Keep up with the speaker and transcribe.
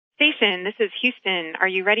Station, this is Houston. Are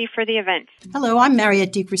you ready for the event? Hello, I'm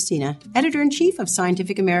Mariette DiCristina, Editor-in-Chief of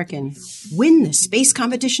Scientific American. Win the space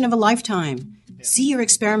competition of a lifetime. See your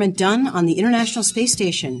experiment done on the International Space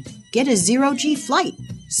Station. Get a zero-G flight,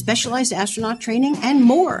 specialized astronaut training, and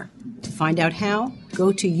more. To find out how,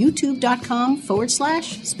 go to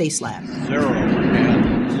youtube.com/spacelab. 0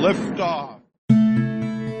 and liftoff.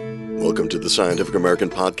 Welcome to the Scientific American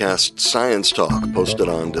podcast, Science Talk, posted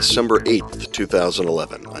on December 8th,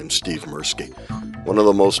 2011. I'm Steve Mirsky. One of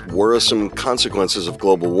the most worrisome consequences of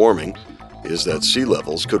global warming is that sea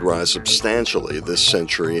levels could rise substantially this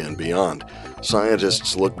century and beyond.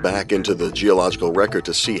 Scientists look back into the geological record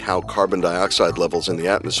to see how carbon dioxide levels in the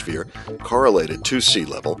atmosphere correlated to sea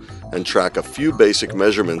level and track a few basic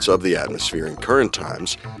measurements of the atmosphere in current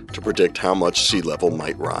times to predict how much sea level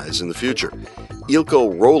might rise in the future.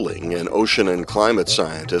 Eelco Rohling, an ocean and climate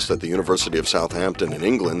scientist at the University of Southampton in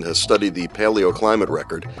England, has studied the paleoclimate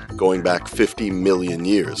record going back 50 million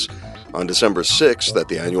years. On December 6th, at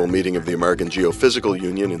the annual meeting of the American Geophysical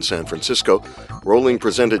Union in San Francisco, Rohling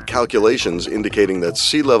presented calculations indicating that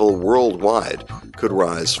sea level worldwide could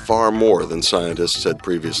rise far more than scientists had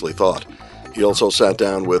previously thought. He also sat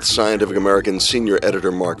down with Scientific American senior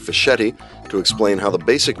editor Mark Fischetti to explain how the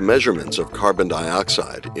basic measurements of carbon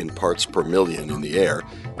dioxide in parts per million in the air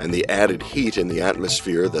and the added heat in the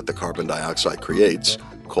atmosphere that the carbon dioxide creates,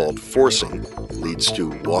 called forcing, leads to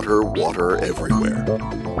water everywhere.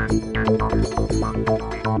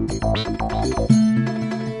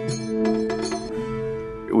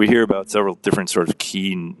 We hear about several different sort of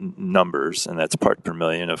key numbers, and that's part per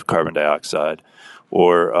million of carbon dioxide,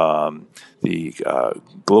 or the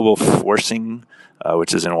global forcing,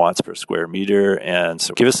 which is in watts per square meter. And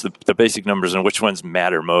so give us the basic numbers and which ones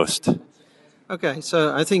matter most. Okay,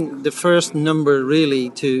 so I think the first number really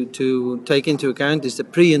to take into account is the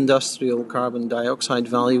pre-industrial carbon dioxide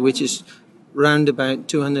value, which is round about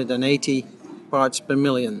 280 parts per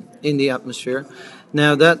million in the atmosphere.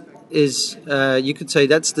 Now that is, you could say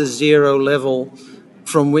that's the zero level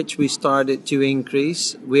from which we started to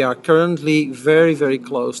increase. We are currently very, very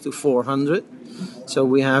close to 400. So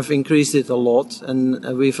we have increased it a lot, and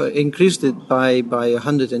we've increased it by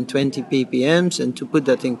 120 ppms. And to put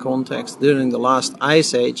that in context, during the last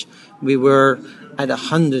ice age, we were at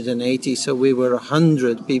 180, so we were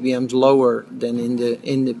 100 ppms lower than in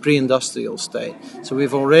the pre-industrial state. So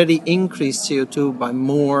we've already increased CO2 by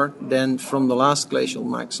more than from the last glacial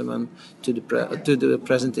maximum to the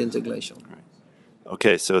present interglacial.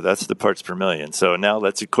 Okay, so that's the parts per million. So now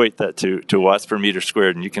let's equate that to watts per meter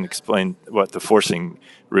squared, and you can explain what the forcing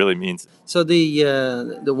really means. So the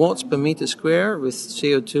watts per meter square with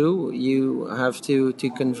CO2, you have to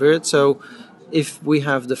convert. So if we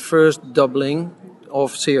have the first doubling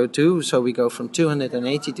of CO2, so we go from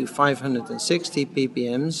 280 to 560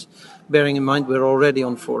 ppms, bearing in mind we're already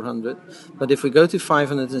on 400. But if we go to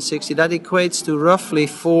 560, that equates to roughly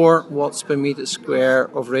 4 watts per meter square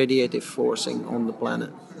of radiative forcing on the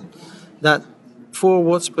planet. That 4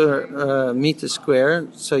 watts per meter square,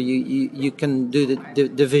 so you can do the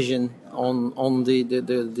division on the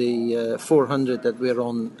 400 that we're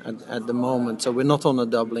on at the moment. So we're not on a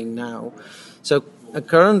doubling now. So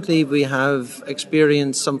currently we have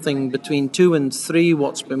experienced something between 2 and 3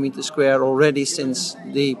 watts per meter square already since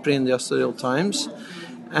the pre-industrial times.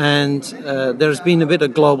 And there's been a bit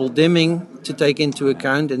of global dimming to take into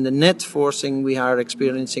account, and the net forcing we are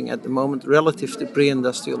experiencing at the moment relative to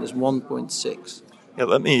pre-industrial is 1.6. Yeah,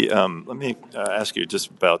 let me ask you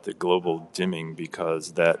just about the global dimming,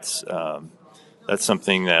 because that's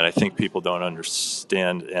something that I think people don't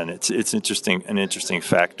understand, and it's an interesting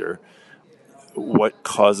factor. What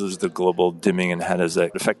causes the global dimming, and how does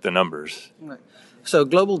that affect the numbers? Right. So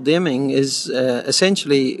global dimming is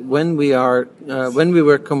essentially when we were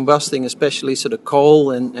combusting, especially sort of coal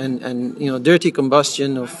and dirty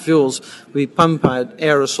combustion of fuels, we pump out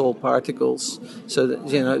aerosol particles. So that,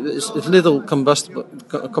 it's little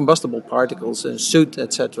combustible particles, soot,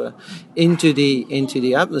 etc., into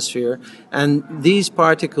the atmosphere, and these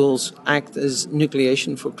particles act as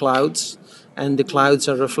nucleation for clouds, and the clouds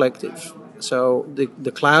are reflective. So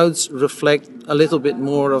the clouds reflect a little bit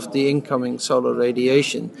more of the incoming solar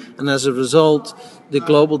radiation, and as a result, the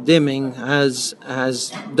global dimming has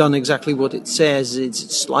done exactly what it says.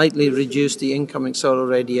 It's slightly reduced the incoming solar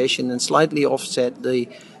radiation and slightly offset the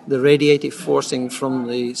radiative forcing from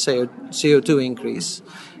the CO2 increase,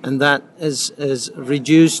 and that has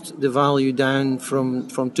reduced the value down from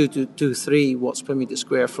 2 to 3 watts per meter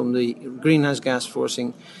square from the greenhouse gas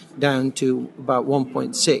forcing down to about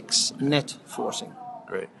 1.6 net forcing.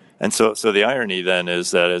 Great. And so the irony then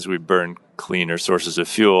is that as we burn cleaner sources of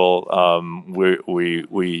fuel,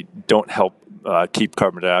 we don't help keep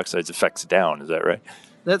carbon dioxide's effects down. Is that right?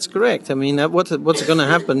 That's correct. I mean, what's going to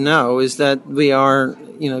happen now is that we are,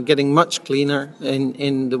 getting much cleaner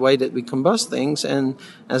in the way that we combust things, and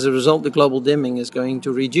as a result, the global dimming is going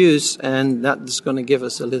to reduce, and that is going to give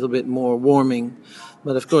us a little bit more warming.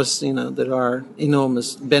 But of course, there are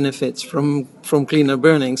enormous benefits from cleaner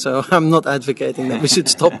burning, so I'm not advocating that we should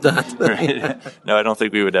stop that. Right. No, I don't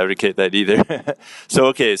think we would advocate that either.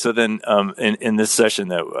 So then in this session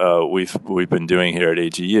that we've been doing here at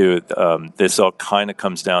AGU, this all kind of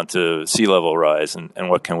comes down to sea level rise and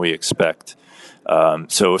what can we expect.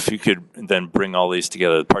 So if you could then bring all these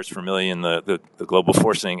together, the parts per million, the global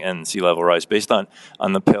forcing, and sea level rise based on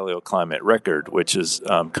the paleoclimate record, which is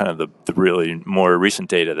kind of the really more recent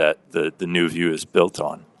data that the new view is built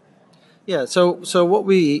on. Yeah, so what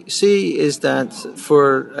we see is that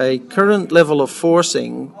for a current level of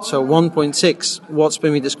forcing, so 1.6 watts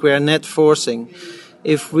per meter square net forcing,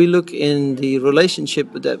 if we look in the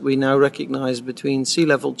relationship that we now recognize between sea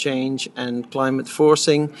level change and climate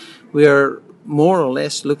forcing, we are more or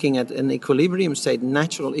less looking at an equilibrium state,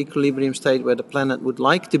 natural equilibrium state where the planet would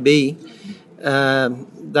like to be.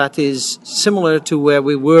 That is similar to where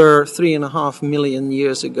we were 3.5 million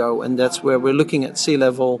years ago, and that's where we're looking at sea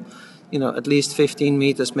level, at least 15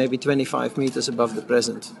 meters, maybe 25 meters above the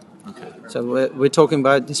present. Okay. So we're talking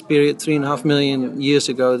about this period 3.5 million years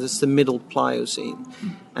ago. That's the middle Pliocene,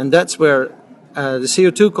 and that's where the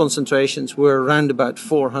CO2 concentrations were around about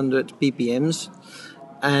 400 ppms.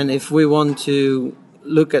 And if we want to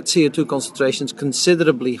look at CO2 concentrations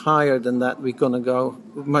considerably higher than that, we're going to go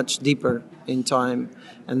much deeper in time.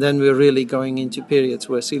 And then we're really going into periods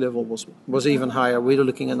where sea level was even higher. We're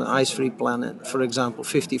looking at an ice-free planet, for example,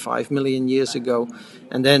 55 million years ago.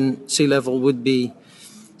 And then sea level would be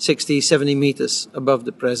 60, 70 meters above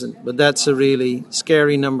the present. But that's a really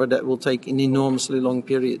scary number that will take an enormously long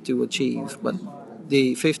period to achieve. But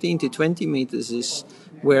the 15 to 20 meters is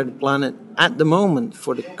where the planet, at the moment,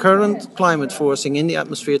 for the current climate forcing in the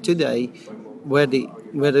atmosphere today, where the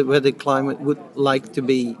climate would like to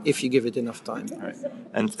be if you give it enough time. Right.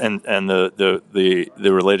 And the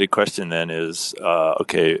related question then is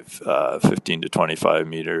 15 to 25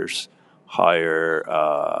 meters higher.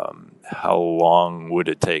 How long would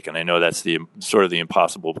it take? And I know that's the sort of the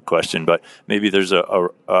impossible question, but maybe there's a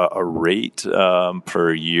rate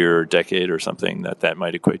per year, or decade, or something that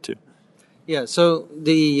might equate to. Yeah, so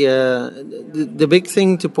the big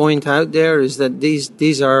thing to point out there is that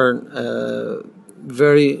these are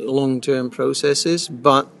very long-term processes,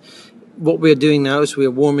 but what we're doing now is we're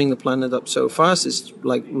warming the planet up so fast, it's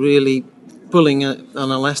like really pulling an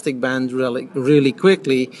elastic band really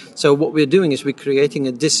quickly. So what we're doing is we're creating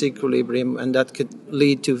a disequilibrium, and that could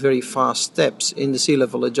lead to very fast steps in the sea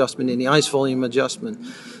level adjustment, in the ice volume adjustment.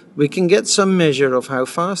 We can get some measure of how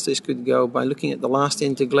fast this could go by looking at the last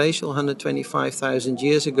interglacial 125,000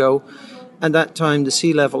 years ago. At that time, the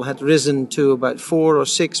sea level had risen to about 4 or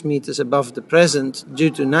 6 meters above the present due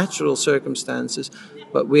to natural circumstances.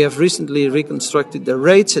 But we have recently reconstructed the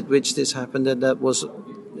rates at which this happened, and that was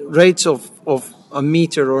rates of a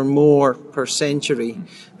meter or more per century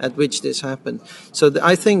at which this happened. So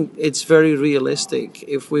I think it's very realistic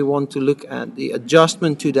if we want to look at the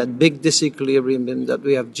adjustment to that big disequilibrium that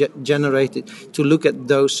we have generated, to look at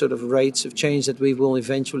those sort of rates of change that we will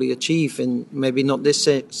eventually achieve. And maybe not this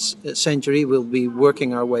century, we'll be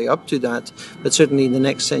working our way up to that, but certainly in the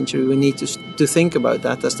next century we need to think about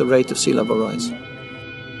that as the rate of sea level rise.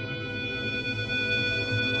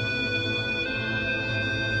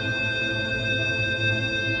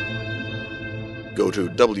 Go to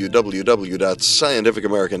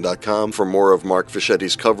www.scientificamerican.com for more of Mark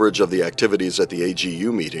Fischetti's coverage of the activities at the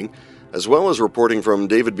AGU meeting, as well as reporting from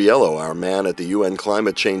David Biello, our man at the UN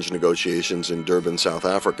climate change negotiations in Durban, South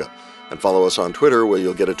Africa. And follow us on Twitter, where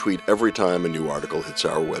you'll get a tweet every time a new article hits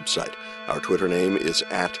our website. Our Twitter name is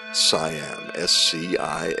 @SciAm,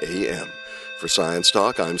 SCIAM. For Science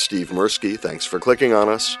Talk, I'm Steve Mirsky. Thanks for clicking on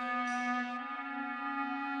us.